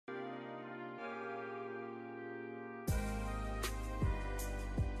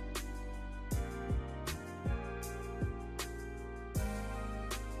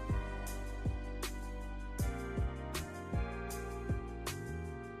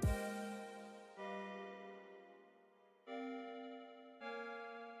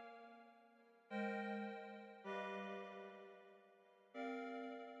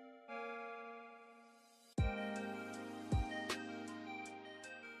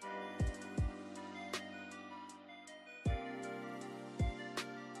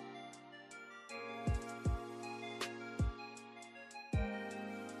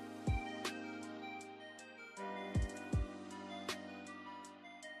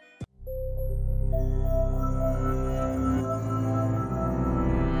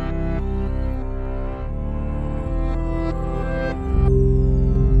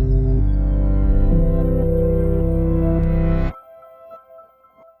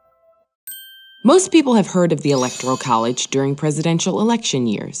Most people have heard of the Electoral College during presidential election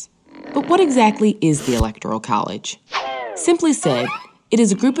years. But what exactly is the Electoral College? Simply said, it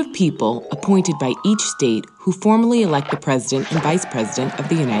is a group of people appointed by each state who formally elect the President and Vice President of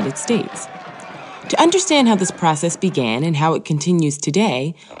the United States. To understand how this process began and how it continues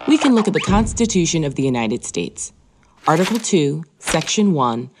today, we can look at the Constitution of the United States. Article 2, Section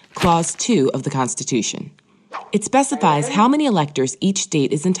 1, Clause 2 of the Constitution. It specifies how many electors each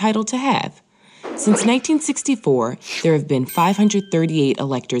state is entitled to have. Since 1964, there have been 538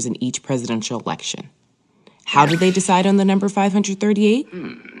 electors in each presidential election. How did they decide on the number 538?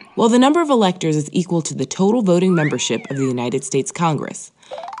 Well, the number of electors is equal to the total voting membership of the United States Congress,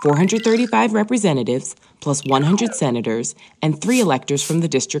 435 representatives plus 100 senators and 3 electors from the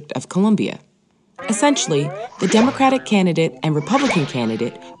District of Columbia. Essentially, the Democratic candidate and Republican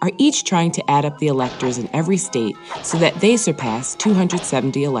candidate are each trying to add up the electors in every state so that they surpass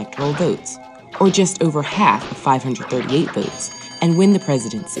 270 electoral votes, or just over half of 538 votes, and win the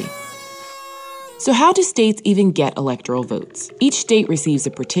presidency. So how do states even get electoral votes? Each state receives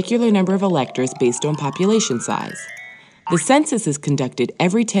a particular number of electors based on population size. The census is conducted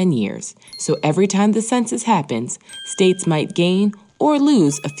every 10 years, so every time the census happens, states might gain or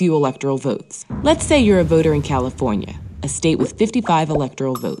lose a few electoral votes. Let's say you're a voter in California, a state with 55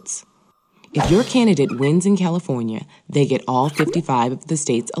 electoral votes. If your candidate wins in California, they get all 55 of the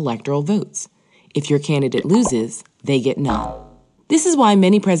state's electoral votes. If your candidate loses, they get none. This is why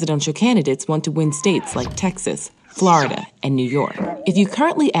many presidential candidates want to win states like Texas, Florida, and New York. If you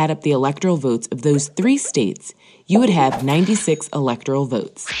currently add up the electoral votes of those 3 states, you would have 96 electoral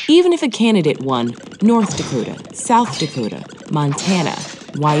votes. Even if a candidate won North Dakota, South Dakota, Montana,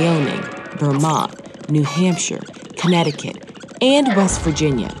 Wyoming, Vermont, New Hampshire, Connecticut, and West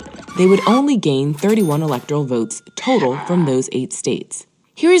Virginia, they would only gain 31 electoral votes total from those 8 states.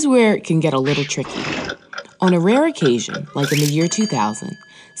 Here's where it can get a little tricky. On a rare occasion, like in the year 2000,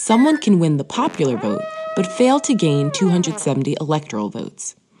 someone can win the popular vote but fail to gain 270 electoral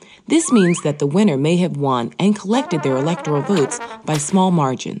votes. This means that the winner may have won and collected their electoral votes by small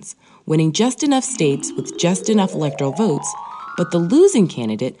margins, winning just enough states with just enough electoral votes, but the losing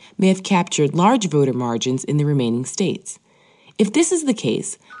candidate may have captured large voter margins in the remaining states. If this is the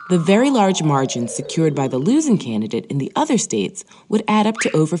case, the very large margins secured by the losing candidate in the other states would add up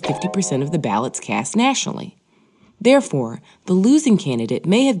to over 50% of the ballots cast nationally. Therefore, the losing candidate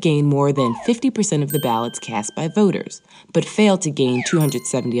may have gained more than 50% of the ballots cast by voters, but failed to gain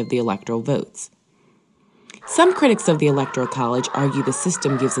 270 of the electoral votes. Some critics of the Electoral College argue the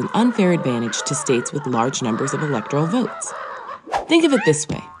system gives an unfair advantage to states with large numbers of electoral votes. Think of it this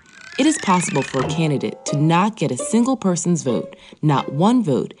way. It is possible for a candidate to not get a single person's vote, not one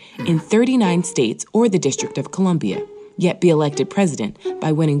vote, in 39 states or the District of Columbia, yet be elected president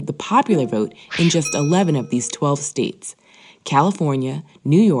by winning the popular vote in just 11 of these 12 states: California,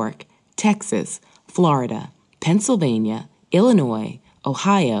 New York, Texas, Florida, Pennsylvania, Illinois,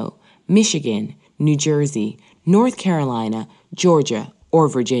 Ohio, Michigan, New Jersey, North Carolina, Georgia, or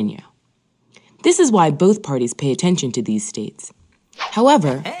Virginia. This is why both parties pay attention to these states.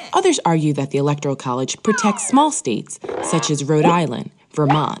 However, others argue that the Electoral College protects small states such as Rhode Island,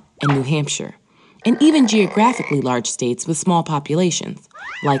 Vermont, and New Hampshire, and even geographically large states with small populations,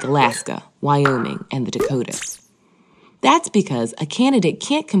 like Alaska, Wyoming, and the Dakotas. That's because a candidate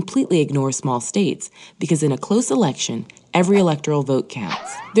can't completely ignore small states, because in a close election, every electoral vote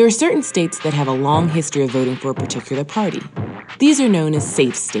counts. There are certain states that have a long history of voting for a particular party. These are known as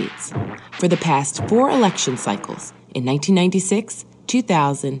safe states. For the past 4 election cycles, in 1996,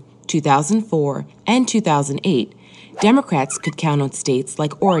 2000, 2004, and 2008, Democrats could count on states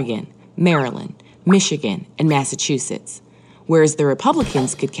like Oregon, Maryland, Michigan, and Massachusetts, whereas the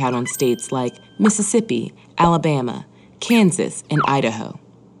Republicans could count on states like Mississippi, Alabama, Kansas, and Idaho.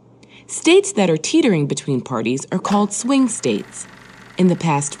 States that are teetering between parties are called swing states. In the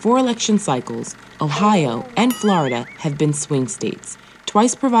past 4 election cycles, Ohio and Florida have been swing states,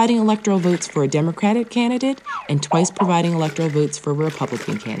 twice providing electoral votes for a Democratic candidate and twice providing electoral votes for a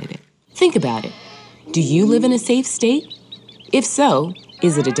Republican candidate. Think about it. Do you live in a safe state? If so,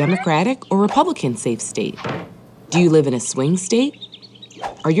 is it a Democratic or Republican safe state? Do you live in a swing state?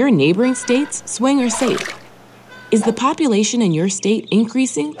 Are your neighboring states swing or safe? Is the population in your state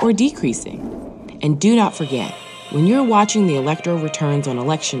increasing or decreasing? And do not forget, when you're watching the electoral returns on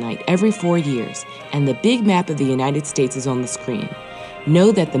election night every 4 years and the big map of the United States is on the screen,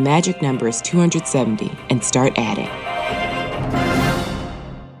 know that the magic number is 270 and start adding.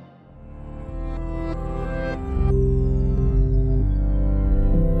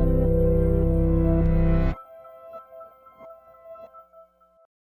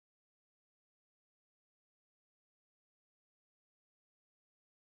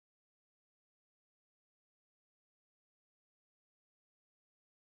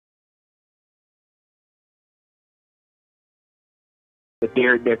 that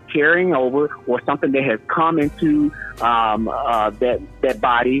they're carrying over, or something that has come into that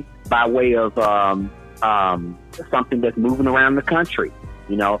body by way of something that's moving around the country.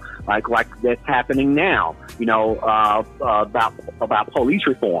 Like that's happening now. About police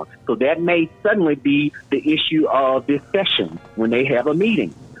reform. So that may suddenly be the issue of this session when they have a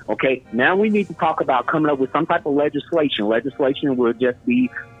meeting. Okay, now we need to talk about coming up with some type of legislation. Legislation will just be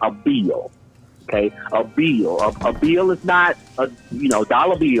a bill. Okay, a bill. A bill is not a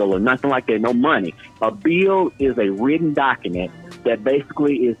dollar bill or nothing like that. No money. A bill is a written document that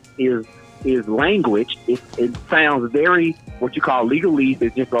basically is language. It sounds very what you call legalese.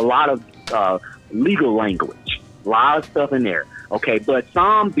 There's just a lot of legal language, a lot of stuff in there. Okay, but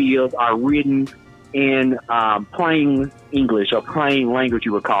some bills are written in plain English or plain language,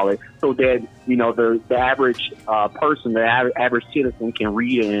 you would call it, so that the average person, the average citizen can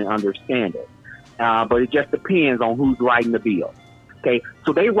read it and understand it. But it just depends on who's writing the bill. Okay,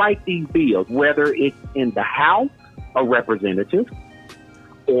 so they write these bills, whether it's in the House of Representatives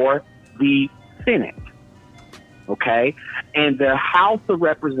or the Senate. Okay, and the House of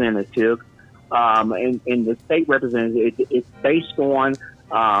Representatives and the state representatives, it's based on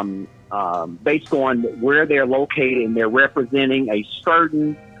where they're located, and they're representing a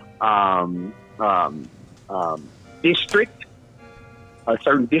certain district,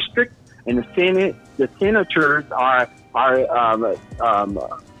 and the Senate, the senators are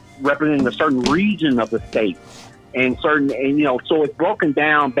representing a certain region of the state, and so it's broken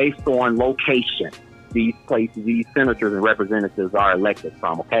down based on location. These places, these senators and representatives are elected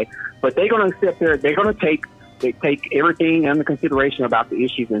from. Okay, but they're going to sit there. They're going to take everything under consideration about the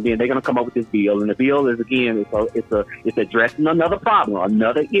issues, and then they're going to come up with this bill. And the bill is, again, it's addressing another problem,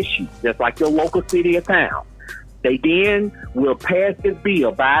 another issue, just like your local city or town. They then will pass this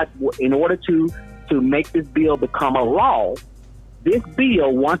bill in order to make this bill become a law. This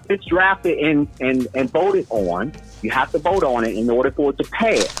bill, once it's drafted and voted on, you have to vote on it in order for it to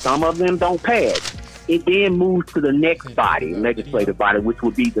pass. Some of them don't pass. It then moves to the next body, legislative body, which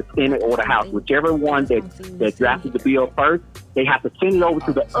would be the Senate or the House. Whichever one that drafted the bill first, they have to send it over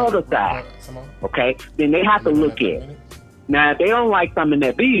to the other side. Okay? Then they have to look at it. Now, if they don't like something in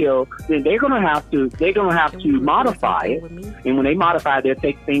that bill, then they're gonna have to modify it. And when they modify it, they'll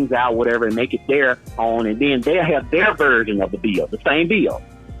take things out, whatever, and make it their own, and then they'll have their version of the bill, the same bill.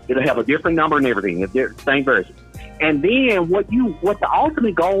 It'll have a different number and everything. It's the same version. And then what the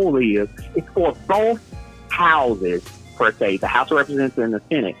ultimate goal is for both houses, per se, the House of Representatives and the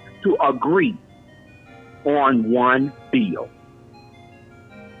Senate, to agree on one bill.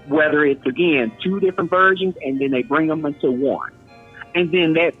 Whether it's, again, two different versions, and then they bring them into one. And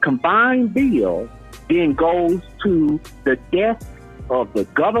then that combined bill then goes to the desk of the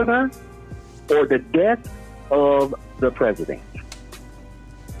governor or the desk of the president.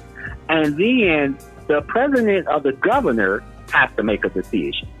 And then the president or the governor has to make a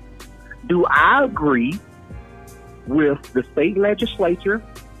decision. Do I agree with the state legislature,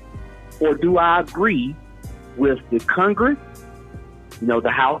 or do I agree with the Congress, the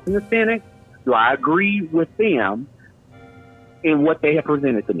House and the Senate? Do I agree with them in what they have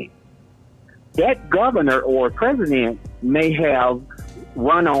presented to me? That governor or president may have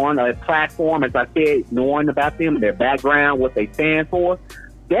run on a platform, as I said, knowing about them, their background, what they stand for.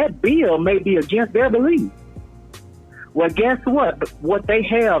 That bill may be against their beliefs. Well, guess what? What they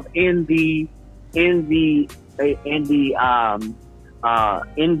have in their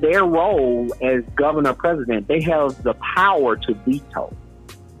role as governor president, they have the power to veto.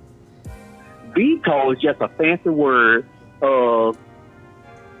 Veto is just a fancy word of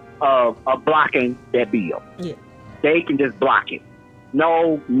blocking that bill. Yeah. They can just block it.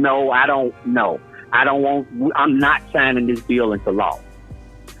 No, I don't know. I'm not signing this bill into law.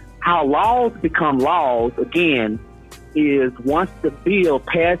 How laws become laws, again, is once the bill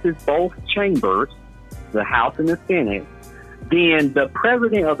passes both chambers, the House and the Senate, then the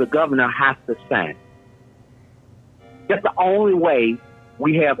president or the governor has to sign. That's the only way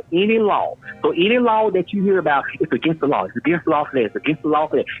we have any law. So any law that you hear about, it's against the law. It's against the law for that. It's against the law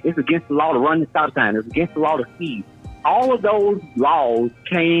for that. It's against the law to run the stop sign. It's against the law to speed. All of those laws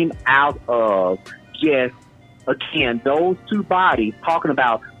came out of just, again, those two bodies talking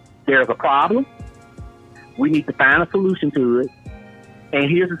about there's a problem. We need to find a solution to it. And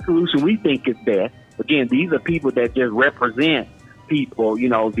here's a solution we think is best. Again, these are people that just represent people.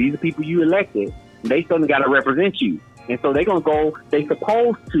 These are people you elected. They still got to represent you. And so they're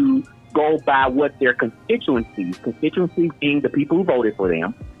supposed to go by what their constituencies being the people who voted for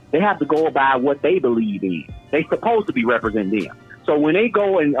them, they have to go by what they believe in. They're supposed to be representing them. So when they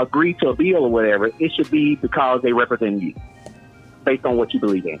go and agree to a bill or whatever, it should be because they represent you. based on what you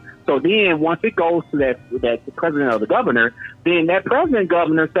believe in. So then once it goes to that the president or the governor, then that president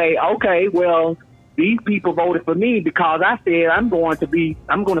governor say, okay, well, these people voted for me because I said I'm going to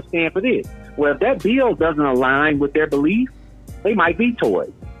stand for this. Well, if that bill doesn't align with their beliefs, they might veto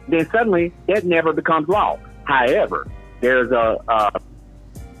it. Then suddenly that never becomes law. However, there's a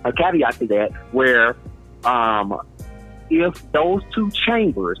caveat to that where if those two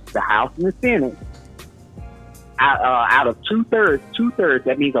chambers, the House and the Senate, out of two-thirds,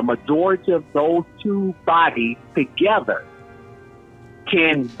 that means a majority of those two bodies together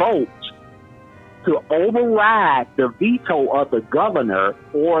can vote to override the veto of the governor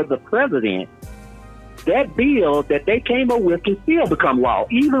or the president, that bill that they came up with can still become law,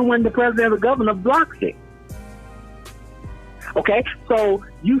 even when the president or the governor blocks it. Okay, so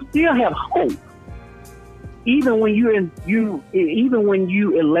you still have hope, even when even when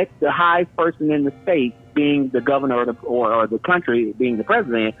you elect the highest person in the state, being the governor or the country being the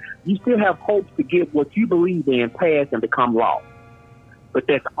president. You still have hopes to get what you believe in passed and become law. But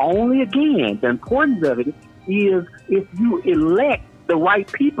that's only, again, the importance of it is if you elect the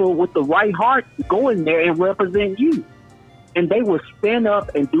right people with the right heart to go in there and represent you. And they will stand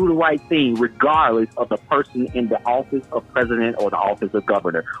up and do the right thing regardless of the person in the office of president or the office of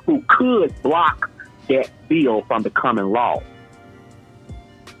governor who could block that bill from becoming law.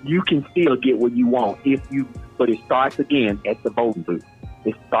 You can still get what you want but it starts again at the voting booth.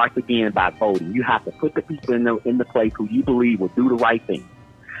 It starts again by voting. You have to put the people in the place who you believe will do the right thing.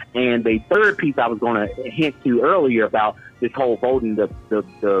 And the third piece I was going to hint to earlier about this whole voting,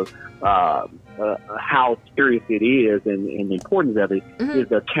 how serious it is and the importance of it is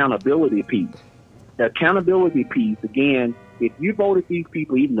the accountability piece. The accountability piece, again, if you voted these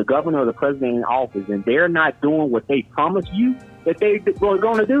people, even the governor or the president in office, and they're not doing what they promised you that they were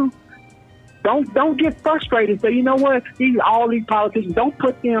going to do, don't get frustrated and say, you know what, all these politicians, don't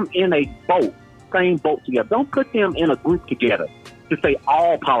put them in a same boat together. Don't put them in a group together to say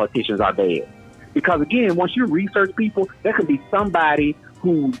all politicians are bad. Because again, once you research people, there could be somebody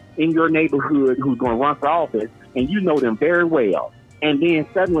who in your neighborhood who's going to run for office and you know them very well. And then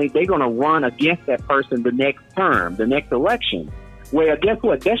suddenly they're going to run against that person the next term, the next election. Well, guess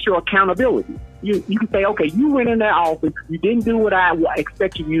what? That's your accountability. You can say, okay, you went in that office, you didn't do what I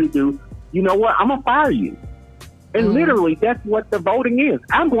expected you to do. You know what? I'm going to fire you. And literally, that's what the voting is.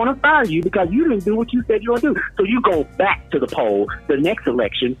 I'm going to fire you because you didn't do what you said you were going to do. So you go back to the poll the next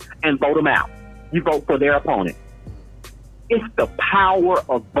election and vote them out. You vote for their opponent. It's the power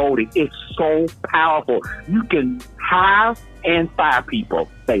of voting. It's so powerful. You can hire and fire people,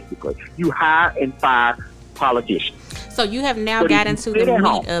 basically. You hire and fire politicians. So you have now got into the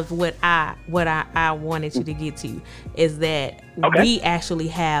meat of what I wanted you to get to, is that we actually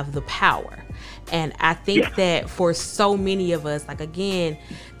have the power. And I think that for so many of us, like, again,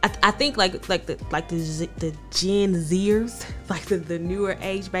 I think like the Gen Zers, like the newer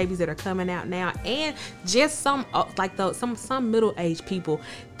age babies that are coming out now, and just some middle-aged people,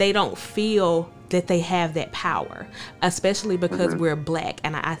 they don't feel that they have that power, especially because we're Black.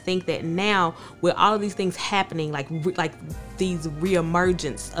 And I think that now with all of these things happening, like these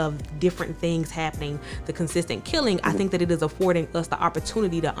reemergence of different things happening, the consistent killing, I think that it is affording us the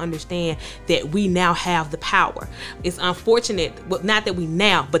opportunity to understand that we now have the power. It's unfortunate, well, not that we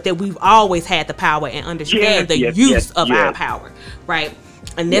now, but that we've always had the power and understand the use of our power, right?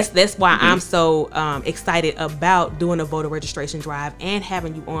 And that's why I'm so excited about doing a voter registration drive and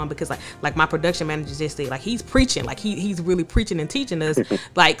having you on, because like my production manager just said, like, he's preaching, like he's really preaching and teaching us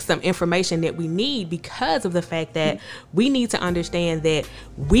like some information that we need, because of the fact that we need to understand that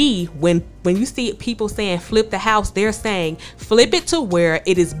when you see people saying flip the house, they're saying flip it to where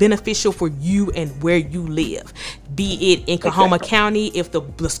it is beneficial for you and where you live. Be it in Coahoma County, if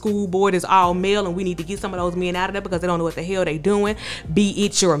the school board is all male and we need to get some of those men out of there because they don't know what the hell they doing. Be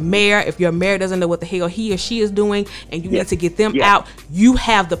it your mayor, if your mayor doesn't know what the hell he or she is doing and you need to get them out, you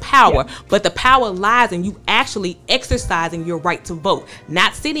have the power. But the power lies in you actually exercising your right to vote,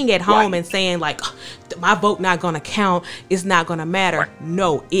 not sitting at home and saying like, oh, my vote not gonna count, it's not gonna matter.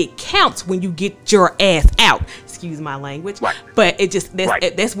 No, it counts when you get your ass out. Excuse my language, but it just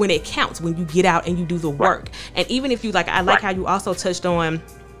that's when it counts, when you get out and you do the work. And even if you I like how you also touched on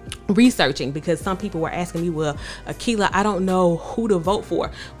researching, because some people were asking me, well, Akila, I don't know who to vote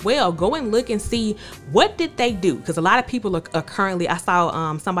for. Well, go and look and see what did they do, because a lot of people are currently, I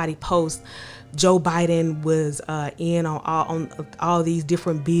saw somebody post Joe Biden was in on all these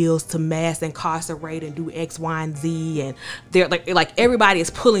different bills to mass incarcerate and do X, Y, and Z, and they're like everybody is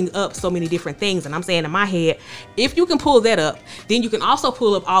pulling up so many different things. And I'm saying in my head, if you can pull that up, then you can also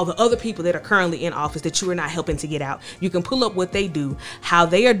pull up all the other people that are currently in office that you are not helping to get out. You can pull up what they do, how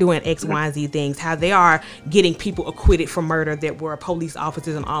they are doing X, Y, and Z things, how they are getting people acquitted for murder that were police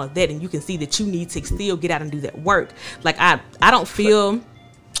officers and all of that, and you can see that you need to still get out and do that work. Like I don't feel.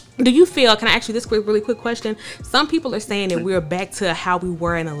 Do you feel, can I ask you this really quick question? Some people are saying that we're back to how we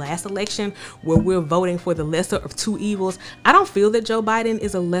were in the last election, where we're voting for the lesser of two evils. I don't feel that Joe Biden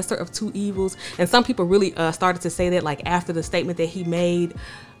is a lesser of two evils. And some people really started to say that, like, after the statement that he made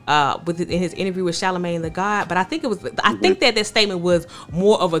in his interview with Charlamagne the God. But I think I think that statement was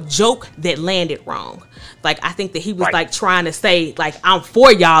more of a joke that landed wrong. Like, I think that he was like trying to say, like, I'm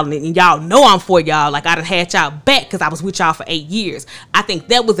for y'all and y'all know I'm for y'all. Like, I done had y'all back because I was with y'all for 8 years. I think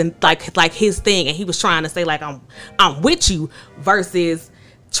that was like his thing, and he was trying to say, like, I'm with you, versus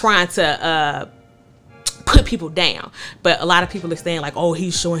trying to put people down. But a lot of people are saying, like, oh,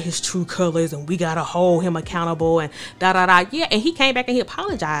 he's showing his true colors and we gotta hold him accountable and da da da. Yeah, and he came back and he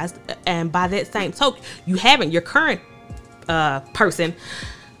apologized, and by that same token, your current person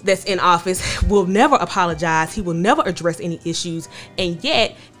that's in office will never apologize. He will never address any issues. And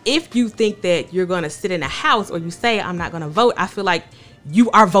yet, if you think that you're going to sit in a house, or you say, I'm not going to vote, I feel like you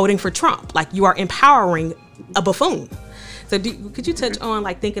are voting for Trump. Like, you are empowering a buffoon. So could you touch on,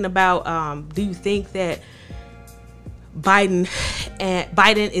 like, thinking about, do you think that Biden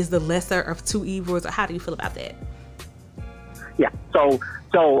is the lesser of two evils, or how do you feel about that? Yeah. So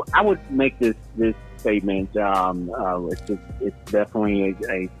I would make this statement. It's definitely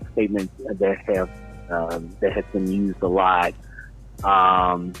a statement that has been used a lot,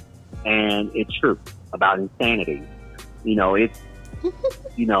 and it's true about insanity. It's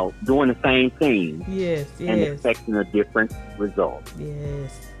doing the same thing, and expecting a different result.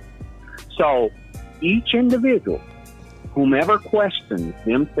 Yes. So each individual, whomever questions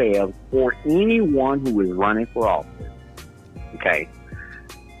themselves, or anyone who is running for office, okay,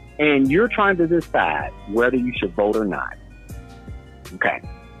 and you're trying to decide whether you should vote or not, okay,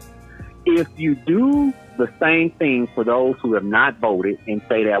 if you do the same thing for those who have not voted and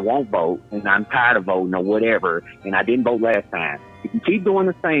say that I won't vote and I'm tired of voting or whatever, and I didn't vote last time, if you keep doing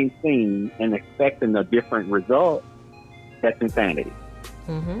the same thing and expecting a different result, that's insanity.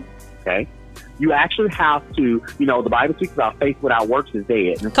 Mm-hmm. Okay? You actually have to, the Bible speaks about faith without works is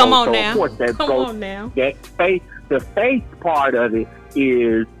dead. And Come on now. Of course, that faith, the faith part of it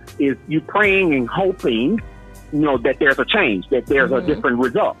is you praying and hoping, that there's a change, that there's a different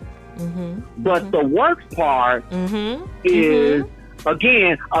result. Mm-hmm. But the works part is,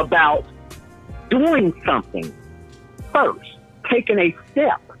 again, about doing something first, taking a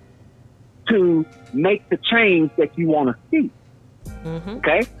step to make the change that you want to see. Mm-hmm.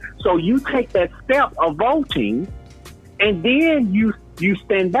 Okay? So you take that step of voting, and then you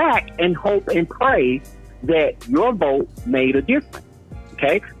stand back and hope and pray that your vote made a difference.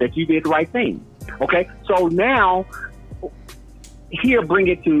 Okay? That you did the right thing. Okay? So now, here, bring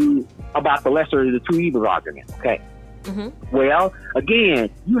it to about the lesser of the two evils argument. Okay? Mm-hmm. Well, again,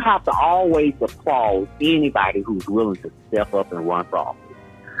 you have to always applaud anybody who's willing to step up and run for office.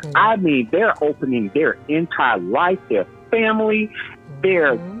 Mm-hmm. I mean, they're opening their entire life, their family,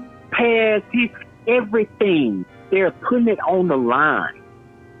 their past, everything. They're putting it on the line.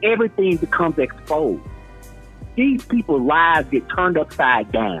 Everything becomes exposed. These people's lives get turned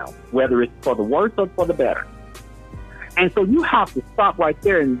upside down, whether it's for the worse or for the better. And so you have to stop right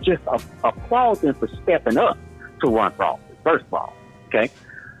there and just applaud them for stepping up to run for office, first of all. Okay?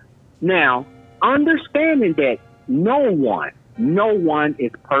 Now, understanding that no one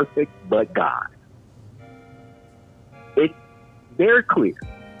is perfect but God. It's very clear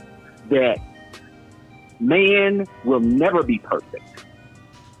that man will never be perfect.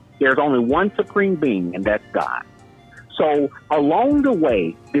 There's only one supreme being, and that's God. So along the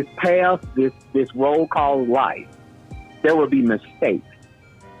way, this path, this road called life, there will be mistakes.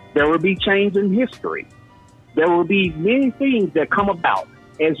 There will be change in history. There will be many things that come about.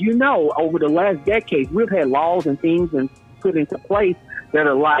 As you know, over the last decades, we've had laws and things and put into place that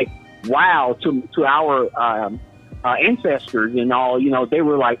are like, wow, to our ancestors and all, they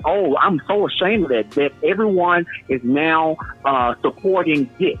were like, oh, I'm so ashamed of that everyone is now supporting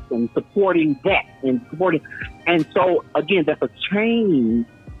this and supporting that and supporting. And so, again, that's a change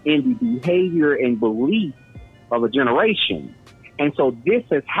in the behavior and belief of a generation. And so this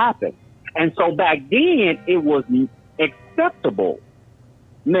has happened. And so back then, it was acceptable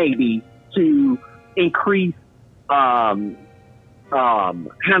maybe to increase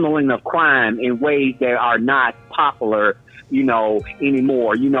handling of crime in ways that are not popular,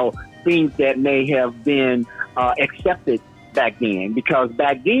 anymore. Things that may have been accepted back then, because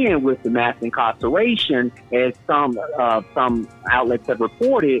back then with the mass incarceration, as some outlets have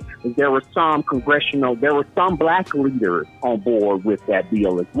reported, there were some black leaders on board with that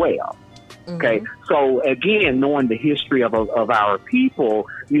bill as well. Okay, so again, knowing the history of our people,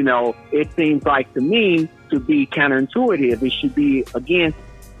 it seems like to me to be counterintuitive. It should be against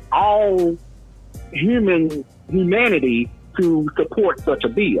all humanity to support such a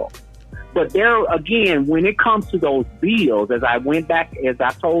bill. But there again, when it comes to those bills, as I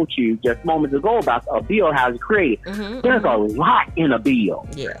told you just moments ago about a bill, how it's created, there's a lot in a bill.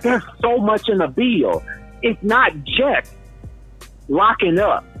 Yes. There's so much in a bill. It's not just locking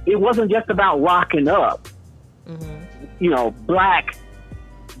up. It wasn't just about locking up, black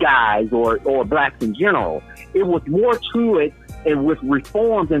guys or blacks in general. It was more to it, and with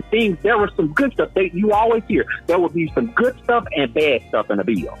reforms and things, there was some good stuff. You always hear there will be some good stuff and bad stuff in a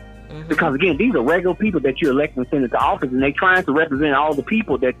bill. Because again, these are regular people that you elect and send into office, and they're trying to represent all the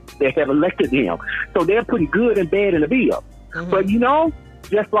people that have elected them. So they're pretty good and bad in the bill. But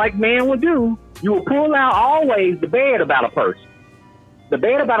just like man will do, you will pull out always the bad about a person. The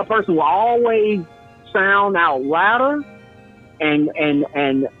bad about a person will always sound out louder and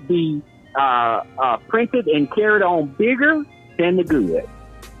be printed and carried on bigger than the good.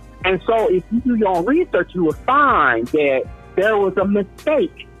 And so if you do your own research, you will find that there was a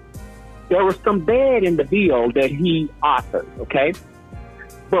mistake. There was some bad in the bill that he authored, okay?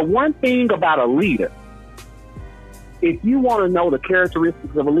 But one thing about a leader, if you want to know the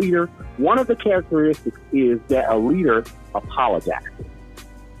characteristics of a leader, one of the characteristics is that a leader apologizes.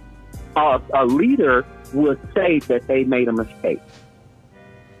 A leader would say that they made a mistake.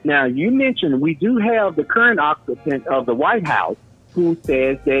 Now, you mentioned we do have the current occupant of the White House who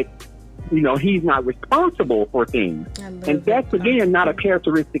says that he's not responsible for things. And that's, again, not a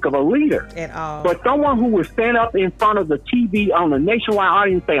characteristic of a leader. At all. But someone who would stand up in front of the TV on the nationwide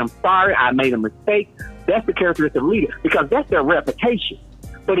audience and say, I'm sorry, I made a mistake, that's the characteristic of a leader, because that's their reputation.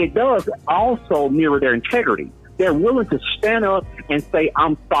 But it does also mirror their integrity. They're willing to stand up and say,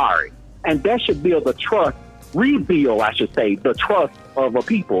 I'm sorry. And that should build the trust, rebuild, I should say, the trust of a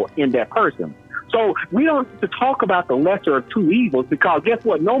people in that person. So we don't have to talk about the lesser of two evils, because guess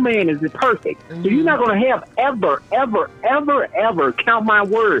what? No man is perfect. So you're not going to have ever, count my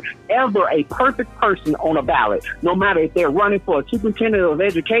word, ever a perfect person on a ballot, no matter if they're running for a superintendent of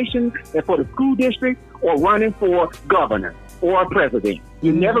education and for the school district or running for governor or a president.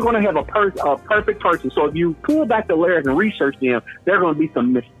 You're never going to have a perfect person. So if you pull back the layers and research them, there are going to be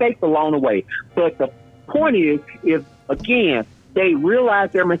some mistakes along the way. But the point is again, they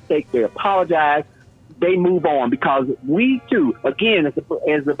realize their mistake, they apologize, they move on, because we too, again, as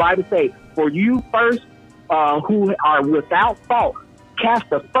the Bible says, for you first who are without fault, cast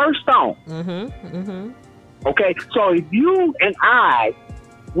the first stone. Okay, so if you and I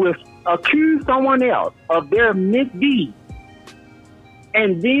will accuse someone else of their misdeed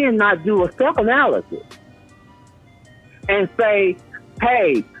and then not do a self-analysis and say,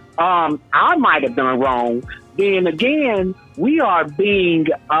 hey, I might have done wrong, then again, we are being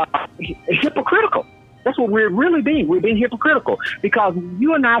hypocritical. That's what we're really being. We're being hypocritical, because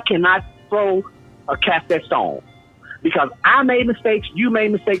you and I cannot cast that stone. Because I made mistakes, you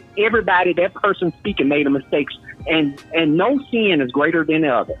made mistakes, everybody, that person speaking made a mistake, and no sin is greater than the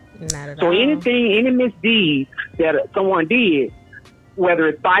other. Not at all. Any misdeed that someone did, whether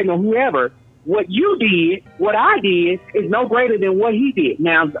it's Biden or whoever, what you did, what I did, is no greater than what he did.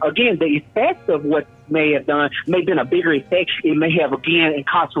 Now, again, the effect of what may have been a bigger effect. It may have, again,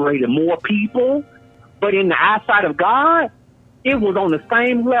 incarcerated more people. But in the eyesight of God, it was on the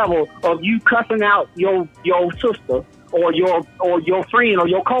same level of you cussing out your sister or your friend or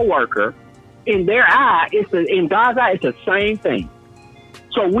your coworker. In their eye, in God's eye, it's the same thing.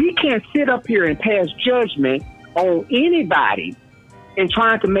 So we can't sit up here and pass judgment on anybody and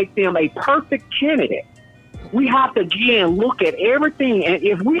trying to make them a perfect candidate. We have to, again, look at everything. And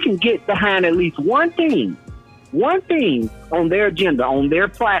if we can get behind at least one thing on their agenda, on their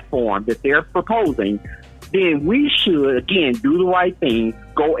platform that they're proposing, then we should, again, do the right thing,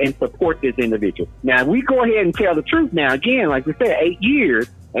 go and support this individual. Now, if we go ahead and tell the truth now, again, like we said, 8 years,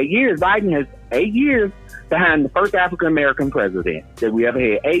 Biden has 8 years behind the first African-American president that we ever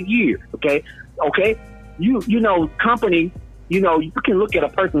had. 8 years, okay? Company, you can look at a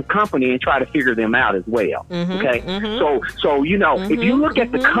person's company and try to figure them out as well, okay? So if you look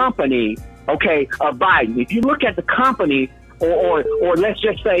at the company, okay, of Biden, if you look at the company, or let's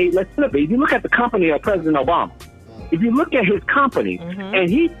just say, let's flip it, if you look at the company of President Obama, If you look at his company, and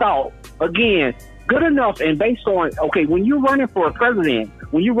he thought, again, good enough, and based on, okay, when you're running for a president,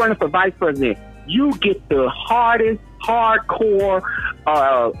 when you're running for vice president, you get the hardest, hardcore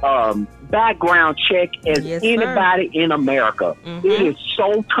background check as anybody in America. It is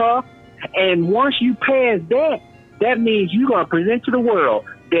so tough. And once you pass that, that means you're going to present to the world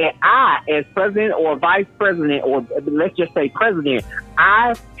that I, as president or vice president, or let's just say president,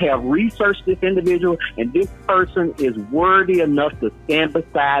 I have researched this individual, and this person is worthy enough to stand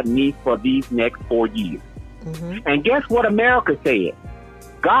beside me for these next 4 years. And guess what America said?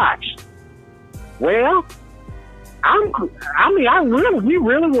 Gosh, well, we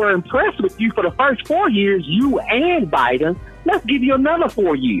really were impressed with you for the first 4 years, you and Biden. Let's give you another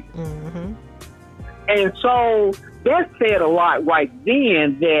 4 years. And so that said a lot right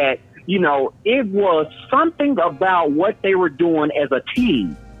then, that, you know, it was something about what they were doing as a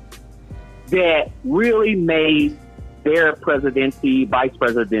team that really made their presidency, vice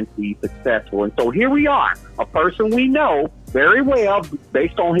presidency successful. And so here we are, a person we know very well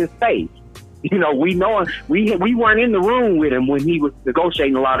based on his face. You know, we know him. We weren't in the room with him when he was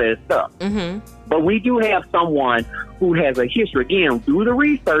negotiating a lot of this stuff. But we do have someone who has a history. Again, do the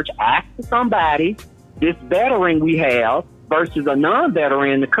research, ask somebody, this veteran we have versus a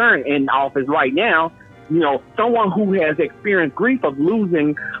non-veteran, the current in office right now, you know, someone who has experienced grief of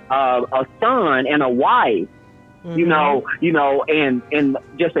losing a son and a wife, you know, and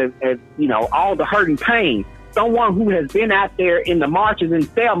just as you know, all the hurt and pain. Someone who has been out there in the marches in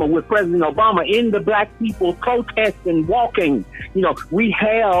Selma with President Obama, in the black people protesting, walking. You know, we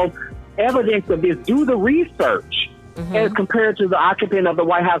have evidence of this. Do the research as compared to the occupant of the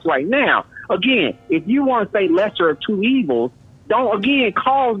White House right now. Again, if you want to say lesser of two evils, don't, again,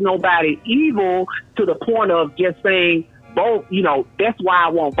 cause nobody evil to the point of just saying, vote, you know, that's why I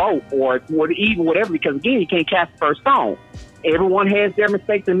won't vote, or the evil, whatever, because, again, you can't cast the first stone. Everyone has their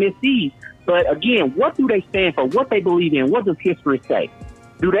mistakes and misdeeds. But again, what do they stand for? What they believe in? What does history say?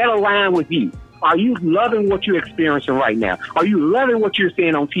 Do that align with you? Are you loving what you're experiencing right now? Are you loving what you're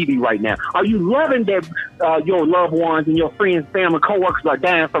seeing on TV right now? Are you loving that your loved ones and your friends, family, co-workers are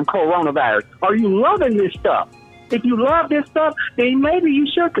dying from coronavirus? Are you loving this stuff? If you love this stuff, then maybe you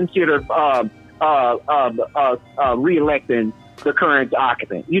should consider re-electing the current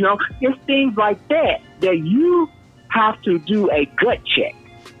occupant. You know, it's things like that that you have to do a gut check.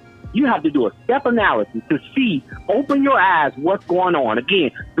 You have to do a step analysis to see, open your eyes, what's going on.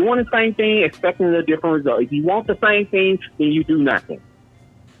 Again, doing the same thing, expecting a different result. If you want the same thing, then you do nothing.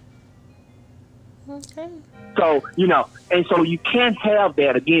 Okay. So, you know, and so you can't have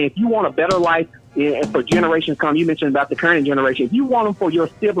that. Again, if you want a better life for generations come, you mentioned about the current generation. If you want them for your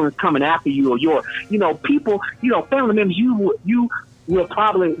siblings coming after you, or your, you know, people, you know, family members, you will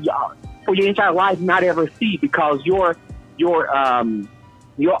probably, for your entire life, not ever see, because your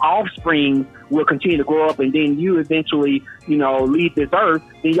offspring will continue to grow up, and then you eventually, you know, leave this earth,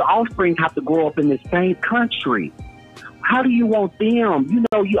 then your offspring have to grow up in the same country. How do you want them? You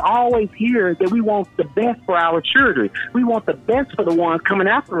know, you always hear that we want the best for our children. We want the best for the ones coming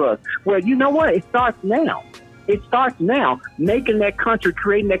after us. Well, you know what? It starts now. It starts now, making that country,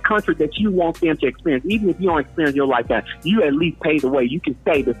 creating that country that you want them to experience. Even if you don't experience your lifetime, you at least pave the way. You can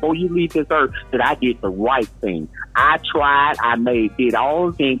say before you leave this earth that I did the right thing. I tried, did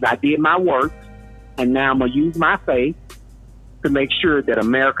all the things, I did my work, and now I'm going to use my faith to make sure that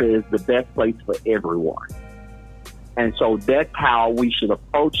America is the best place for everyone. And so that's how we should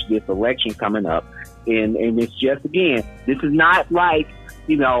approach this election coming up. And it's just, again, this is not like,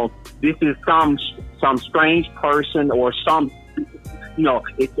 you know, this is some strange person or some, you know,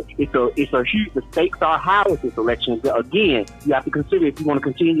 it's a huge, the stakes are high with this election. Again, you have to consider if you want to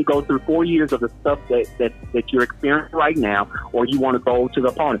continue to go through 4 years of the stuff that you're experiencing right now, or you want to go to the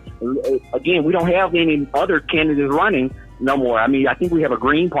opponent. Again, we don't have any other candidates running no more. I mean, I think we have a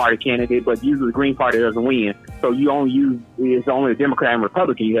Green Party candidate, but usually the Green Party doesn't win. So you only it's only a Democrat and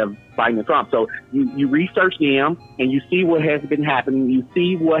Republican. You have Biden and Trump. So you research them and you see what has been happening. You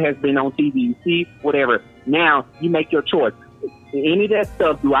see what has been on TV. You see whatever. Now you make your choice. Any of that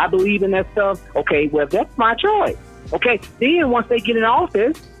stuff, do I believe in that stuff? Okay, well, that's my choice. Okay, then once they get in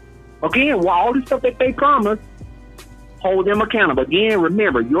office, again, all the stuff that they promised, hold them accountable. Again,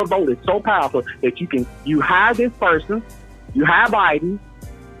 remember, your vote is so powerful that you hire this person, you hire Biden.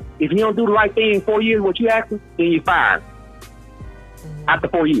 If he don't do the right thing in 4 years, what you ask him, then you fire him after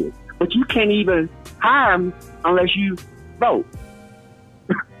 4 years. But you can't even hire him unless you vote.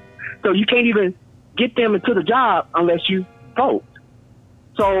 So you can't even get them into the job unless you vote.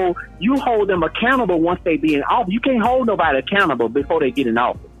 So you hold them accountable once they be in office. You can't hold nobody accountable before they get in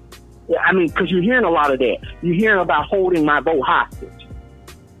office. I mean, because you're hearing a lot of that. You're hearing about holding my vote hostage.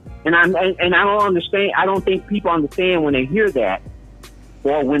 And I don't understand. I don't think people understand when they hear that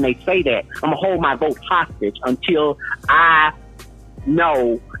or when they say that. I'm going to hold my vote hostage until I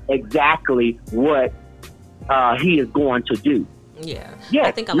know exactly what he is going to do. Yeah. Yeah,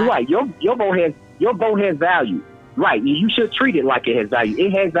 I think you're right. Your vote has value. Right. You should treat it like it has value.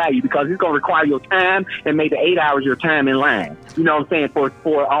 It has value because it's going to require your time and maybe 8 hours of your time in line. You know what I'm saying?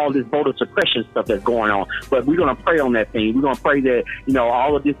 For all this voter suppression stuff that's going on. But we're going to pray on that thing. We're going to pray that,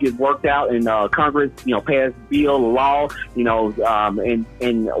 all of this gets worked out and Congress, pass bill, law, or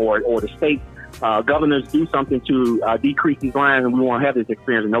the state governors do something to decrease these lines, and we won't have this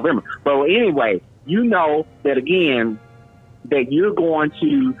experience in November. But anyway, that again, that you're going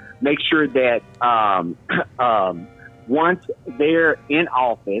to make sure that once they're in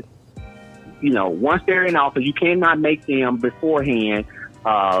office, you cannot make them beforehand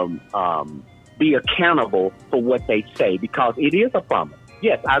be accountable for what they say, because it is a promise.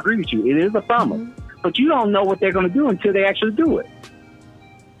 Yes, I agree with you. It is a promise. Mm-hmm. But you don't know what they're going to do until they actually do it.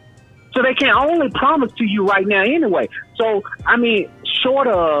 So they can only promise to you right now anyway. So, I mean, short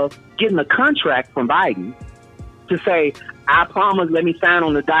of getting a contract from Biden to say, I promise, let me sign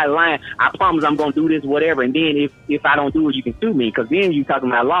on the dotted line, I promise I'm going to do this, whatever, and then if I don't do it, you can sue me, because then you're talking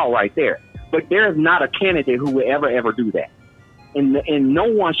about law right there. But there's not a candidate who will ever do that. And no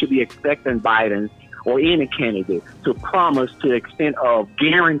one should be expecting Biden or any candidate to promise to the extent of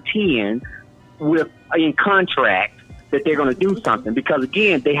guaranteeing in contract that they're going to do something, because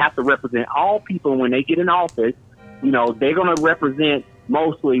again, they have to represent all people when they get in office. They're going to represent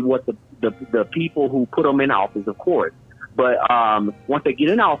mostly what the people who put them in office, of course. But once they get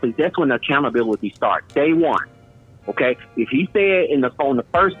in office, that's when the accountability starts. Day one. Okay, if he said on the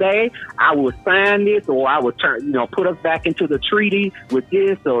first day, I will sign this, or I will put us back into the treaty with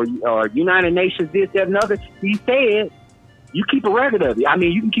this, or United Nations this, that, and other. He said, you keep a record of it. I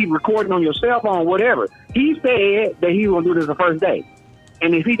mean, you can keep recording on your cell phone, whatever. He said that he will do this the first day,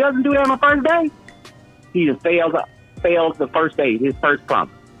 and if he doesn't do it on the first day, he just fails the first day, his first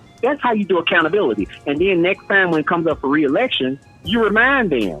promise. That's how you do accountability. And then next time when it comes up for re-election, you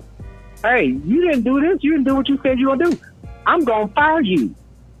remind them, hey, you didn't do this. You didn't do what you said you were going to do. I'm going to fire you.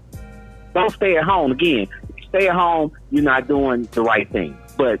 Don't stay at home. Again, if you stay at home, you're not doing the right thing.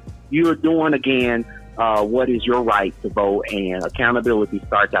 But you're doing, again, what is your right to vote, and accountability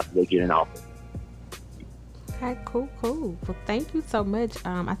starts after they get in office. Okay, cool. Well, thank you so much.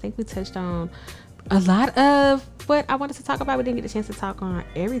 I think we touched on a lot of what I wanted to talk about. We didn't get a chance to talk on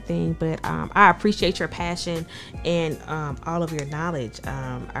everything, but I appreciate your passion and all of your knowledge.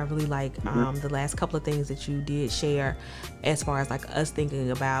 I really like the last couple of things that you did share, as far as like us thinking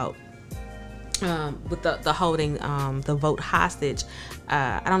about with the holding the vote hostage.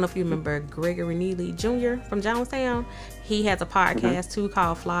 I don't know if you remember Gregory Neely Jr. from Jonestown. He has a podcast too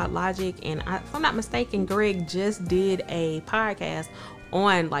called Flawed Logic, and if I'm not mistaken, Greg just did a podcast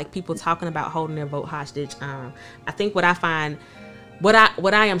on like people talking about holding their vote hostage. I think what I find, what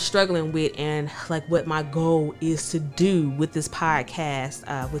I am struggling with, and like what my goal is to do with this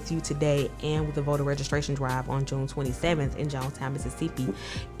podcast with you today and with the voter registration drive on June 27th in Jonestown, Mississippi,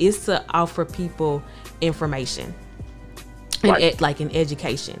 is to offer people information and like an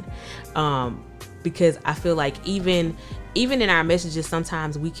education, because I feel like even in our messages,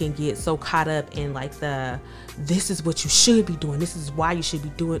 sometimes we can get so caught up in like this is what you should be doing, this is why you should be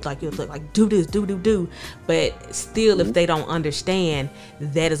doing it, like you look like do this, do, but still if they don't understand,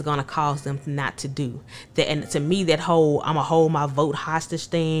 that is going to cause them not to do that. And to me, that whole I'm gonna hold my vote hostage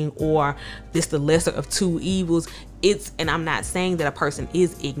thing, or this the lesser of two evils, and I'm not saying that a person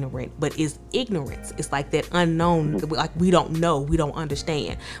is ignorant, but it's ignorance. It's like that unknown, like we don't know, we don't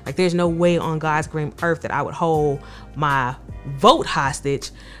understand. Like there's no way on God's green earth that I would hold my vote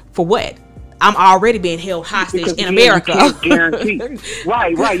hostage for what? I'm already being held hostage in America. You can't guarantee.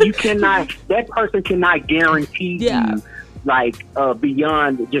 Right. You cannot. That person cannot guarantee you, like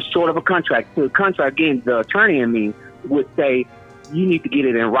beyond just short of a contract. So, a contract, again, the attorney in me would say you need to get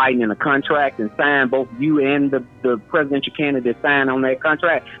it in writing in a contract and sign. Both you and the presidential candidate sign on that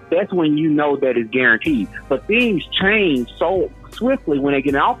contract. That's when you know that it's guaranteed. But things change so swiftly when they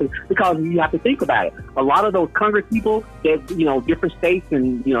get in office, because you have to think about it. A lot of those Congress people that, different states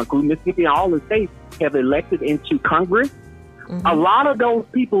and, including Mississippi and all the states have elected into Congress. Mm-hmm. A lot of those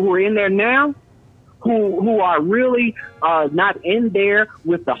people who are in there now, who are really not in there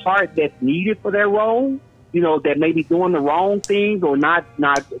with the heart that's needed for their role, that may be doing the wrong things or not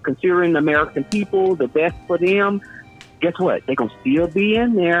considering the American people the best for them. Guess what? They're going to still be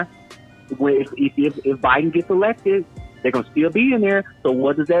in there if Biden gets elected. They're going to still be in there. So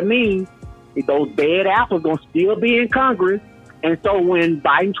what does that mean? Those bad apples going to still be in Congress. And so when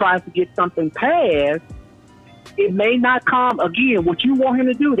Biden tries to get something passed, it may not come, again, what you want him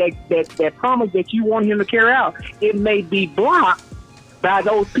to do, that promise that you want him to carry out, it may be blocked by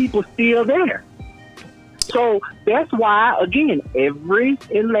those people still there. So that's why, again, every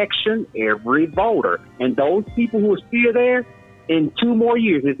election, every voter, and those people who are still there, in 2 more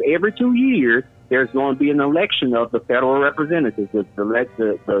years, it's every 2 years, there's going to be an election of the federal representatives,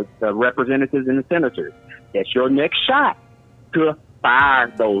 the representatives and the senators. That's your next shot to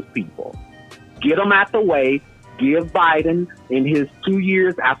fire those people. Get them out the way. Give Biden, in his 2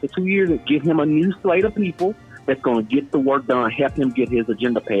 years, after 2 years, give him a new slate of people that's going to get the work done, help him get his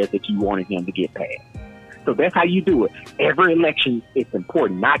agenda passed that you wanted him to get passed. So that's how you do it. Every election is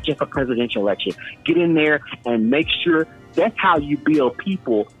important, not just a presidential election. Get in there and make sure. That's how you build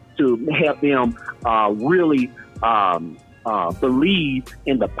people to help them really believe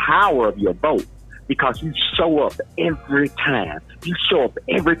in the power of your vote, because you show up every time. You show up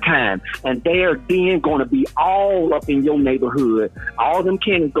every time, and they're then going to be all up in your neighborhood. All them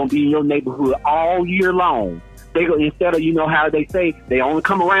candidates going to be in your neighborhood all year long. They go, instead of, you know how they say, they only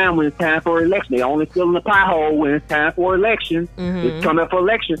come around when it's time for election. They only fill in the pie hole when it's time for election. Mm-hmm. It's coming up for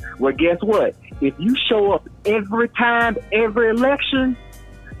election. Well, guess what? If you show up every time, every election,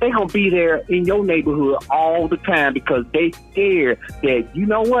 they're going to be there in your neighborhood all the time, because they scared that, you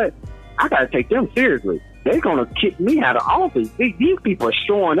know what? I got to take them seriously. They're going to kick me out of office. These people are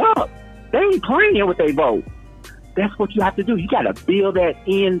showing up. They ain't playing with their vote. That's what you have to do. You got to build that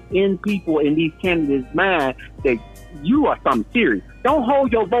in people, in these candidates' mind, that you are something serious. Don't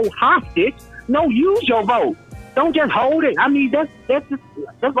hold your vote hostage. No, use your vote. Don't just hold it. I mean, that's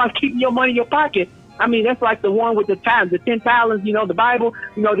like keeping your money in your pocket. I mean, that's like the one with the 10 talents, you know, the Bible.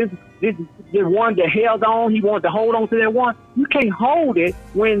 You know, this one that held on. He wanted to hold on to that one. You can't hold it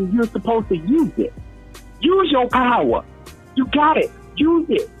when you're supposed to use it. Use your power. You got it. Use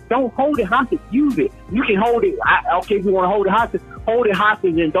it. Don't hold it hostage. Use it. You can hold it. Okay, if you want to hold it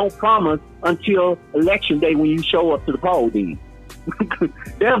hostage and don't promise until election day when you show up to the poll. Then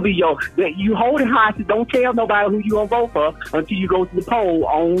that'll be you hold it hostage. Don't tell nobody who you gonna vote for until you go to the poll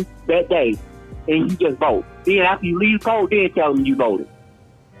on that day, and you just vote. Then after you leave the poll, then tell them you voted.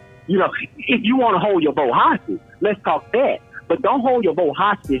 You know, if you want to hold your vote hostage, let's talk that. But don't hold your vote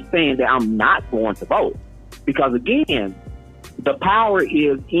hostage saying that I'm not going to vote, because again, the power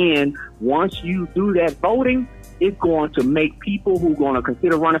is in, once you do that voting, it's going to make people who are going to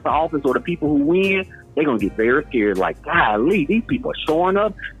consider running for office, or the people who win, they're going to get very scared. Like, golly, these people are showing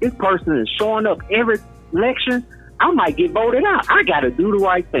up. This person is showing up every election. I might get voted out. I got to do the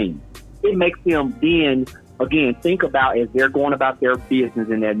right thing. It makes them then, again, think about, as they're going about their business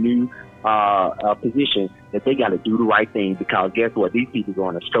in their new position, that they got to do the right thing, because guess what? These people are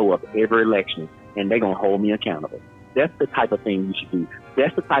going to show up every election, and they're going to hold me accountable. That's the type of thing you should do.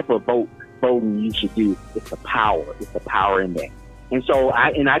 That's the type of voting you should do. It's the power. It's the power in that. And so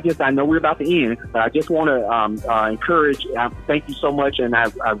I know we're about to end, but I just want to encourage. Thank you so much, and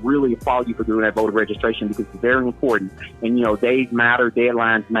I really applaud you for doing that voter registration, because it's very important. And you know, days matter,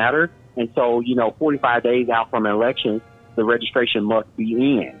 deadlines matter, and so 45 days out from an election, the registration must be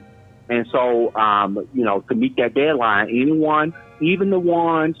in. And so to meet that deadline, anyone, even the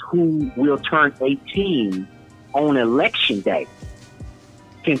ones who will turn 18 on election day,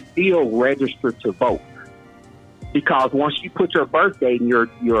 can still register to vote, because once you put your birth date and your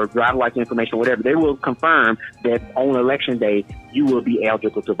driver's license information, whatever, they will confirm that on election day you will be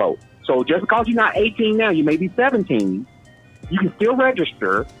eligible to vote. So just because you're not 18 now, you may be 17, you can still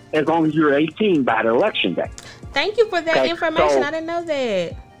register as long as you're 18 by the election day. Thank you for that information. So, I didn't know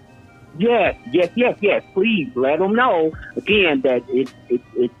that. Yes. Please let them know again that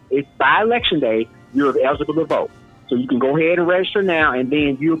it's by election day you're eligible to vote. So you can go ahead and register now, and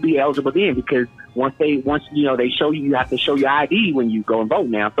then you'll be eligible then, because once they show you have to show your ID when you go and vote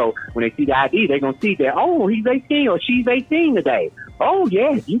now. So when they see the ID, they're gonna see that, oh, he's 18 or she's 18 today. Oh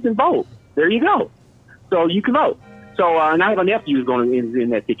yes, you can vote. There you go. So you can vote. So and I have a nephew who's going to in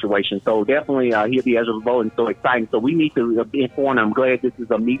that situation. So definitely he'll be eligible to vote, and so exciting. So we need to inform. I'm glad this is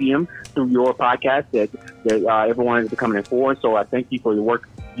a medium through your podcast that everyone is becoming informed. So I thank you for the work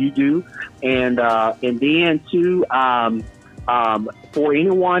you do, and then too, for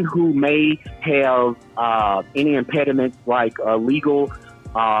anyone who may have any impediments, like legal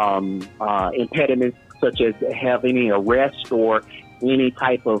impediments, such as have any arrest or any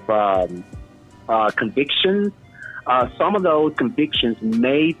type of convictions. Some of those convictions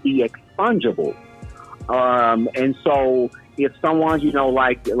may be expungible, and so if someone,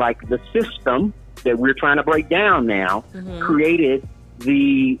 like the system that we're trying to break down now created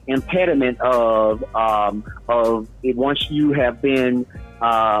the impediment of once you have been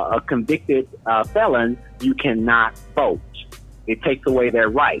a convicted felon, you cannot vote. It takes away their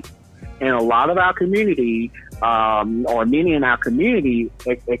right. And a lot of our community, or many in our community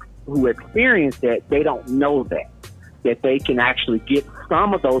who experience that, they don't know that they can actually get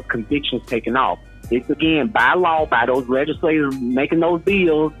some of those convictions taken off. It's, again, by law, by those legislators making those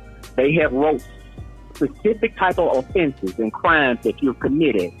bills, they have wrote specific type of offenses and crimes that you've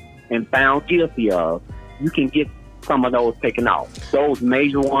committed and found guilty of. You can get some of those taken off. Those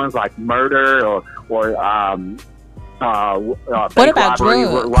major ones like murder or what about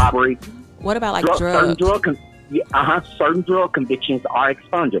robbery. What about like drugs? Certain drug convictions are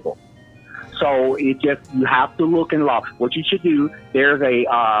expungable. So it just, you have to look in law. What you should do, there's a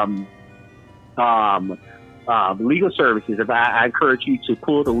legal services. If I encourage you to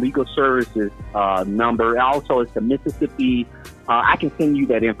pull the legal services number. Also, it's the Mississippi. I can send you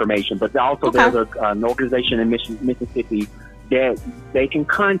that information, but also there's an organization in Mississippi that they can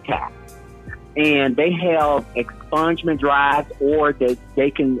contact, and they have expungement drives, or that they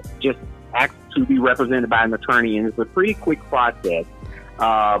can just ask to be represented by an attorney, and it's a pretty quick process.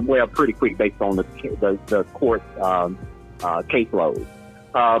 Pretty quick based on the court caseload.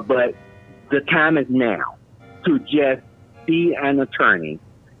 But the time is now to just see an attorney,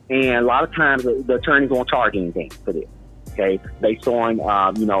 and a lot of times the attorneys won't charge anything for this. Okay, based on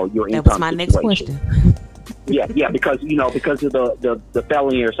your income. That was my next question. Yeah, because of the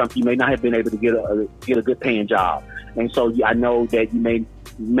felony or something, you may not have been able to get a good paying job, and so I know that you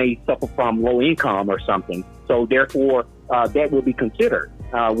may suffer from low income or something. So therefore, that will be considered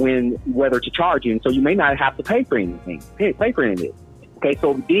whether to charge you, and so you may not have to pay for anything. Pay for anything. Okay,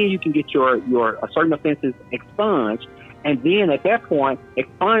 so then you can get your certain offenses expunged, and then at that point,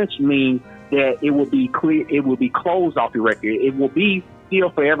 expunged means that it will be clear, it will be closed off your record. It will be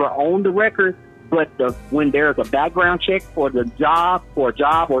still forever on the record, but when there's a background check for a job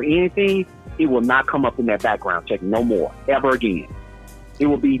or anything, it will not come up in that background check no more, ever again. It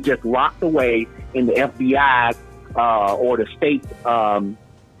will be just locked away in the FBI or the state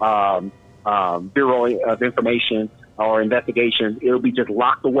Bureau of Information or Investigation. It will be just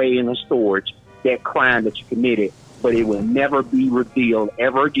locked away in the storage, that crime that you committed, but it will never be revealed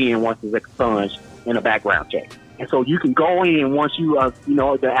ever again once it's expunged in a background check. And so you can go in once you,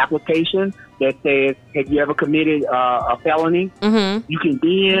 the application that says, have you ever committed a felony? Mm-hmm. You can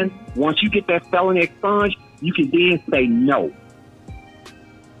then, once you get that felony expunged, you can then say no.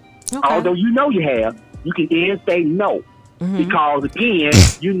 Okay. Although you know you have, you can then say no. Mm-hmm. Because, again,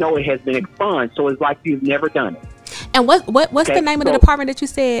 it has been expunged. So it's like you've never done it. And what's the name of the department that you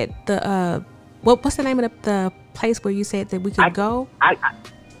said? What's the name of the place where you said that we could go? I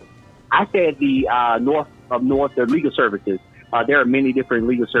said the the legal services. There are many different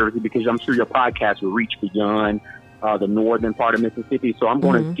legal services because I'm sure your podcast will reach beyond the northern part of Mississippi. So I'm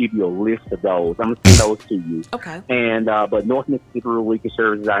going to give you a list of those. I'm going to send those to you. Okay. And but North Mississippi Legal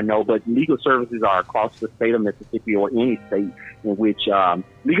Services, I know, but legal services are across the state of Mississippi or any state in which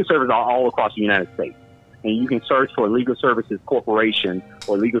legal services are all across the United States. And you can search for Legal Services Corporation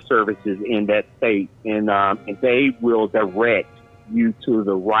or Legal Services in that state, and they will direct you to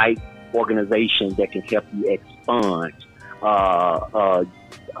the right organization that can help you expunge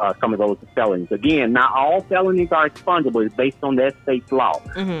some of those felonies. Again, not all felonies are expungable. It's based on that state's law.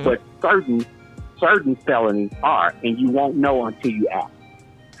 Mm-hmm. But certain felonies are, and you won't know until you ask.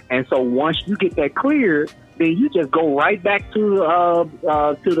 And so once you get that cleared, then you just go right back to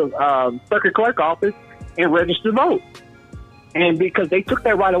the circuit clerk office and register to vote. And because they took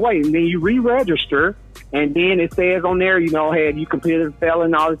that right away, and then you re-register, and then it says on there, have you completed a felony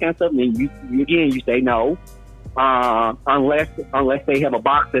and all this kind of stuff, and then you say no, unless they have a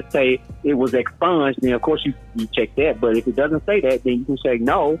box that say it was expunged, then of course you check that. But if it doesn't say that, then you can say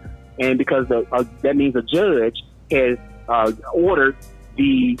no, and because that means a judge has ordered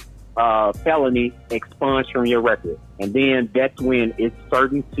the felony expunged from your record, and then that's when it's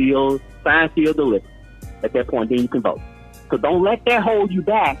signed, sealed, delivered. At that point, then you can vote. So don't let that hold you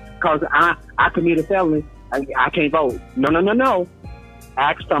back because I committed a felony. I can't vote. No.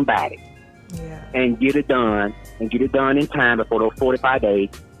 Ask somebody and get it done, and get it done in time before those 45 days.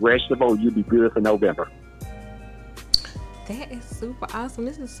 Register to vote. You'll be good for November. That is super awesome.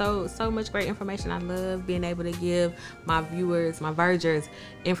 This is so much great information. I love being able to give my viewers, my Vergers,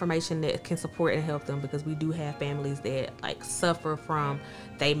 information that can support and help them, because we do have families that like suffer from,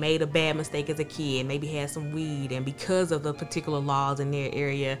 they made a bad mistake as a kid, maybe had some weed, and because of the particular laws in their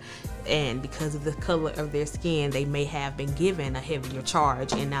area and because of the color of their skin, they may have been given a heavier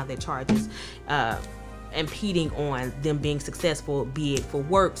charge, and now their charge is impeding on them being successful, be it for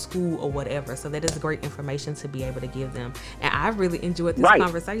work, school, or whatever. So that is great information to be able to give them. And I really enjoyed this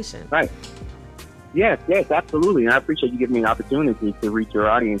conversation. Right. Yes, absolutely. And I appreciate you giving me an opportunity to reach your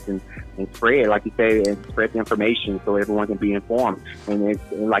audience and spread, like you say, and spread the information so everyone can be informed. And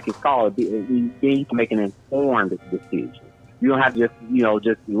like it's called, you need to make an informed decision. You don't have to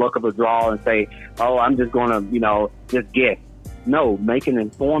just look up a draw and say, oh, I'm just going to, just guess. No, make an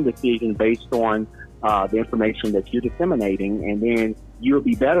informed decision based on the information that you're disseminating, and then you'll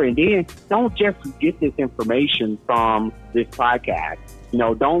be better. And then don't just get this information from this podcast.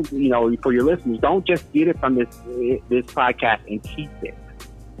 Don't, for your listeners, don't just get it from this podcast and keep it.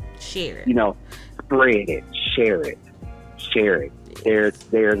 Share it. Spread it, share it. There's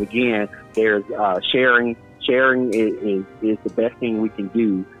sharing. Sharing is the best thing we can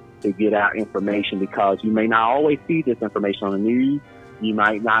do to get out information, because you may not always see this information on the news. You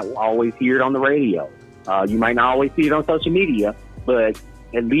might not always hear it on the radio. You might not always see it on social media, but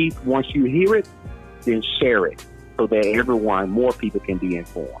at least once you hear it, then share it so that more people can be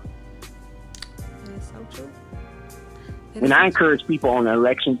informed. That is so true. And I encourage people on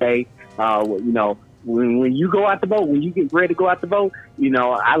election day, when you go out to vote, when you get ready to go out to vote,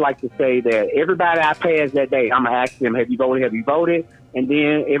 I like to say that everybody I pass that day, I'm going to ask them, have you voted? Have you voted? And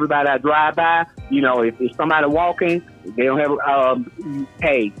then everybody I drive by, if somebody walking, they don't have,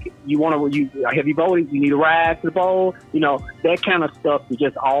 hey, have you voted? You need a ride to the poll? That kind of stuff to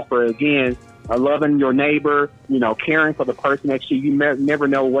just offer, again, loving your neighbor, caring for the person next to you. You never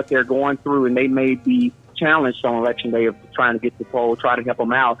know what they're going through, and they may be challenged on election day of trying to get to the poll, try to help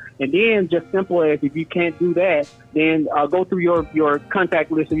them out. And then just simple as, if you can't do that, then go through your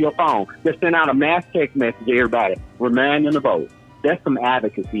contact list of your phone. Just send out a mass text message to everybody, remind them to vote. That's some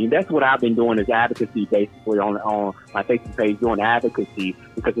advocacy. And that's what I've been doing, is advocacy, basically on my Facebook page, doing advocacy,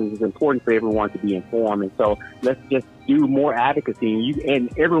 because it's important for everyone to be informed. And so let's just do more advocacy,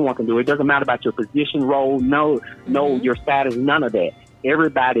 and everyone can do it. It doesn't matter about your position, role, your status, none of that.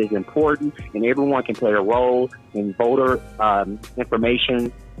 Everybody is important, and everyone can play a role in voter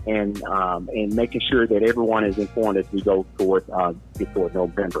information and making sure that everyone is informed as we go toward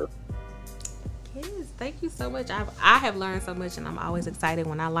November. Thank you so much. I have learned so much, and I'm always excited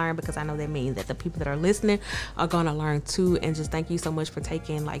when I learn, because I know that means that the people that are listening are going to learn too. And just thank you so much for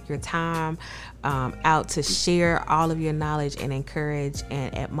taking your time out to share all of your knowledge and encourage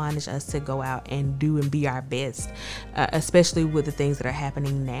and admonish us to go out and do and be our best, especially with the things that are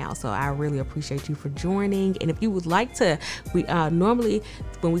happening now. So I really appreciate you for joining. And if you would like to, we normally,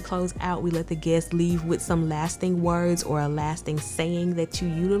 when we close out, we let the guests leave with some lasting words or a lasting saying that you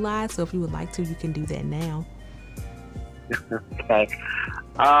utilize. So if you would like to, you can do that now. Okay.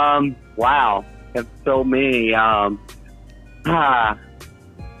 Wow. There's so many. Well,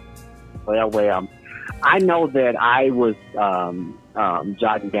 I know that I was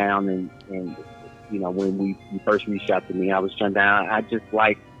jotting down, and when you first reached out to me, I was jotting down. I just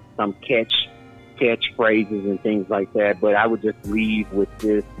like some catchphrases and things like that, but I would just leave with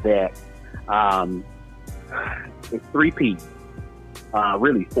this, that it's 3 P's.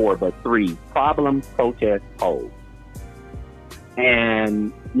 Really 4, but 3: problem, protest, poll.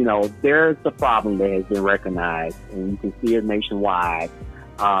 And, there's a problem that has been recognized, and you can see it nationwide.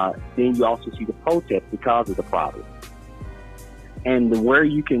 Then you also see the protest because of the problem. And where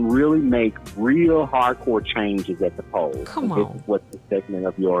you can really make real hardcore changes at the polls. Come on. This is what the segment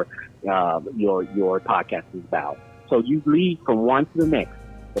of your podcast is about. So you lead from one to the next: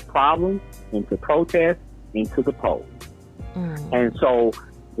 the problem, into protest, into the poll. And so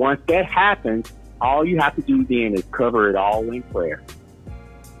once that happens, all you have to do then is cover it all in prayer.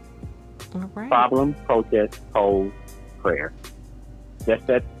 All right. Problem, protest, poll, prayer. That's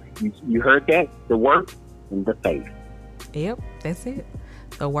that. You heard that? The work and the faith. Yep, that's it.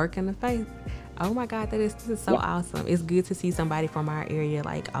 The work and the faith. Oh my God, this is so awesome. It's good to see somebody from our area,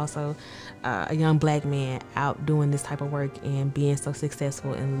 also a young Black man, out doing this type of work and being so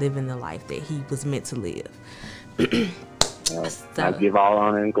successful and living the life that he was meant to live. I give all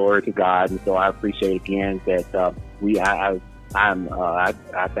honor and glory to God, and so I appreciate again that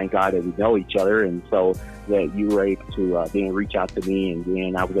I thank God that we know each other, and so that you were able to then reach out to me, and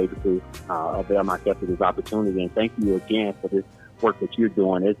then I was able to avail myself of this opportunity. And thank you again for this work that you're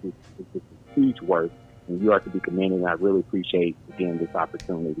doing. It's huge work, and you are to be commended. And I really appreciate, again, this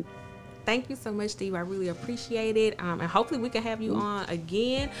opportunity. Thank you so much, Steve. I really appreciate it. And hopefully we can have you on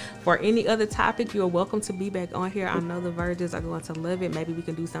again for any other topic. You're welcome to be back on here. I know the Virgins are going to love it. Maybe we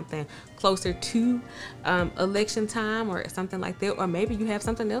can do something closer to election time or something like that. Or maybe you have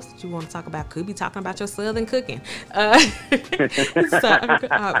something else that you want to talk about. Could be talking about your Southern cooking.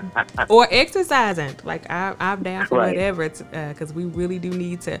 Or exercising. Like, I'm down for whatever. Because we really do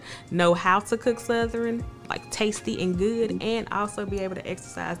need to know how to cook Southern, like tasty and good, and also be able to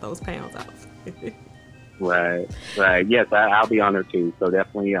exercise those pounds off. Right. Yes, I'll be honored too. So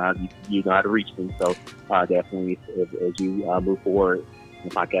definitely, you know how to reach me. So definitely, as you move forward in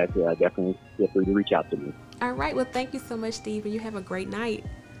the podcast, definitely feel free to reach out to me. All right. Well, thank you so much, Steve, and you have a great night.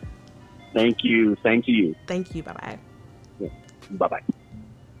 Thank you. Same to you. Thank you. Bye bye. Yeah. Bye bye.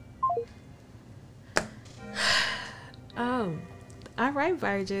 Oh. All right,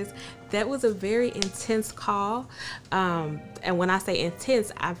 Virgins. That was a very intense call. And when I say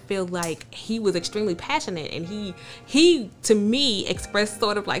intense, I feel like he was extremely passionate, and he to me expressed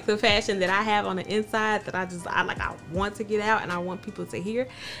sort of like the passion that I have on the inside that I want to get out and I want people to hear.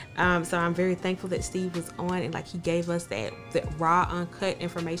 So I'm very thankful that Steve was on, and like he gave us that raw, uncut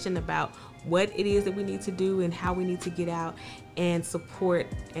information about what it is that we need to do and how we need to get out and support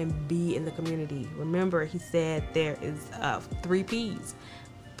and be in the community. Remember, he said there is 3 P's: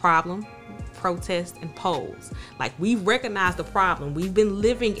 problem, protest, and pose. Like, we've recognized the problem. We've been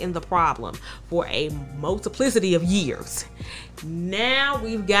living in the problem for a multiplicity of years. Now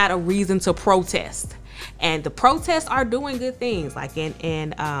we've got a reason to protest. And the protests are doing good things. Like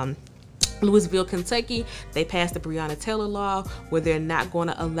in Louisville, Kentucky, they passed the Breonna Taylor law where they're not going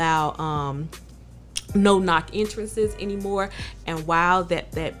to allow no-knock entrances anymore. And while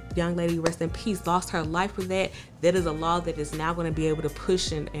that young lady, rest in peace, lost her life for that is a law that is now going to be able to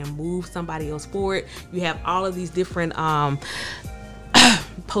push and move somebody else forward. You have all of these different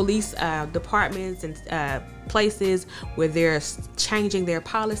police departments and places where they're changing their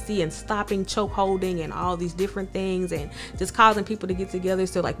policy and stopping chokeholding and all these different things and just causing people to get together.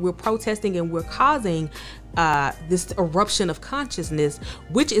 So like, we're protesting and we're causing this eruption of consciousness,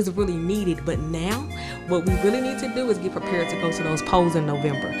 which is really needed. But now what we really need to do is get prepared to go to those polls in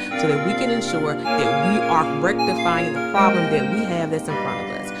November so that we can ensure that we are rectifying the problem that we have that's in front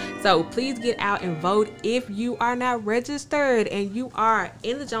of us. So please get out and vote. If you are not registered and you are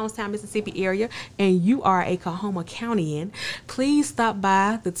in the Jonestown, Mississippi area and you are a Coahoma Countyan, please stop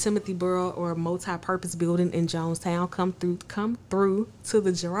by the Timothy Borough or Multi-Purpose Building in Jonestown. Come through to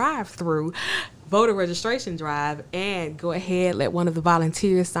the drive-through voter registration drive and go ahead, let one of the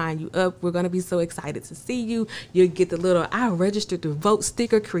volunteers sign you up. We're going to be so excited to see you. You'll get the little "I registered to vote"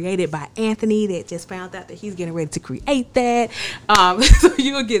 sticker created by Anthony that just found out that he's getting ready to create that. So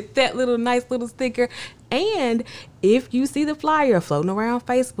you'll get that nice little sticker. And if you see the flyer floating around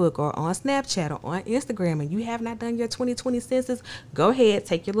Facebook or on Snapchat or on Instagram and you have not done your 2020 census, go ahead,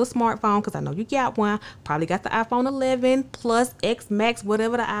 take your little smartphone, because I know you got one. Probably got the iPhone 11 Plus, X Max,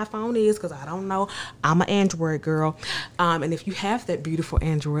 whatever the iPhone is, because I don't know. I'm an Android girl. And if you have that beautiful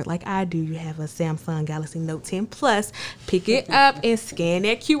Android like I do, you have a Samsung Galaxy Note 10 Plus, pick it up and scan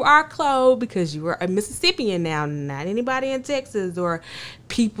that QR code, because you are a Mississippian now, not anybody in Texas or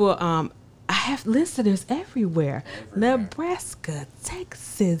people. I have listeners everywhere. Nebraska,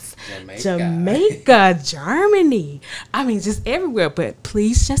 Texas, Jamaica, Germany. I mean, just everywhere. But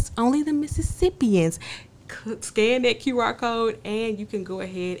please, just only the Mississippians. Scan that QR code and you can go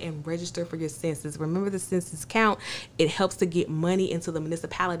ahead and register for your census. Remember, the census count. It helps to get money into the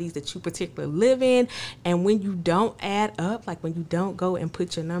municipalities that you particularly live in. And when you don't add up, like when you don't go and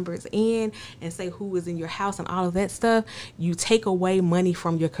put your numbers in and say who is in your house and all of that stuff, you take away money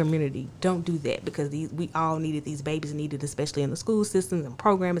from your community. Don't do that, because we all needed, these babies needed, especially in the school systems and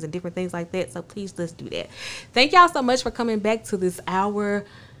programs and different things like that. So please, let's do that. Thank y'all so much for coming back to this hour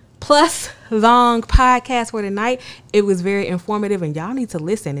plus long podcast for tonight. It was very informative and y'all need to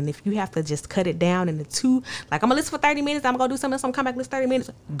listen. And if you have to just cut it down into 2, like I'm gonna listen for 30 minutes, I'm gonna go do something else, I'm gonna come back and listen 30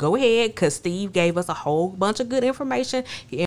 minutes, go ahead, because Steve gave us a whole bunch of good information.